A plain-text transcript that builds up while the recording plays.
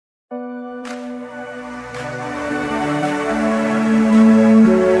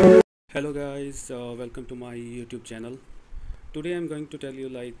guys, welcome to my YouTube channel. Today I'm going to tell you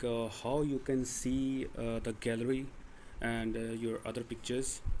how you can see the gallery and your other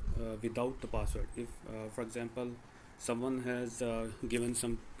pictures without the password. If for example someone has given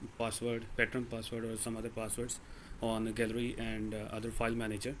some pattern password or some other passwords on a gallery and other file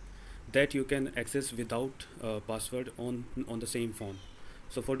manager, that you can access without password on the same phone.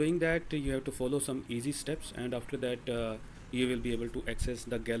 So for doing that you have to follow some easy steps, and after that you will be able to access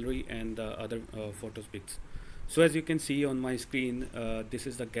the gallery and the other photos pics. So as you can see on my screen, this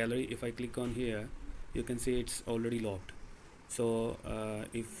is the gallery. If I click on here, you can see it's already locked. So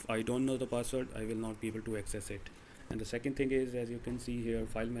if I don't know the password, I will not be able to access it. And the second thing is, as you can see here,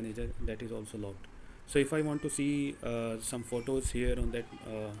 file manager, that is also locked. So if I want to see some photos here on that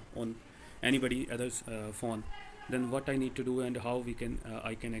on anybody other's phone, then what I need to do and how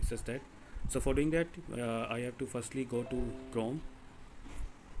I can access that. So for doing that I have to firstly go to Chrome.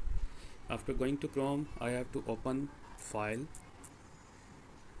 After going to Chrome, I have to open file.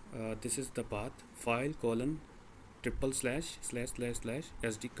 This is the path, file : //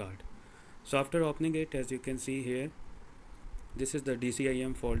 SD card. So after opening it, as you can see here, this is the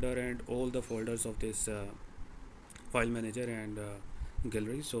DCIM folder and all the folders of this file manager and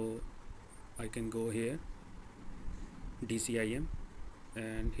gallery. So I can go here, DCIM,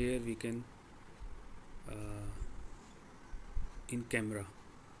 and here we can in camera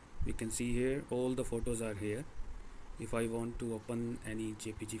we can see here all the photos are here. If I want to open any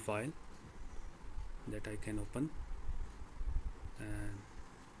JPG file, that I can open and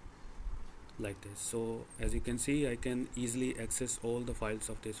like this. So as you can see, I can easily access all the files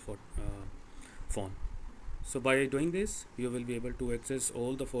of this phone. So by doing this, you will be able to access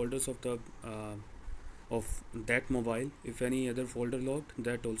all the folders of the of that mobile. If any other folder locked,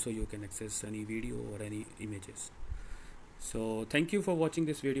 that also you can access any video or any images. So thank you for watching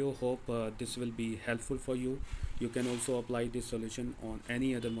this video. Hope this will be helpful for you. You can also apply this solution on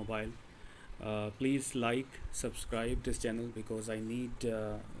any other mobile. Please like, subscribe this channel, because I need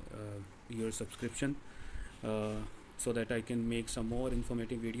your subscription so that I can make some more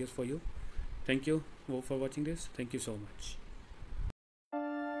informative videos for you. Thank you for watching this. Thank you so much.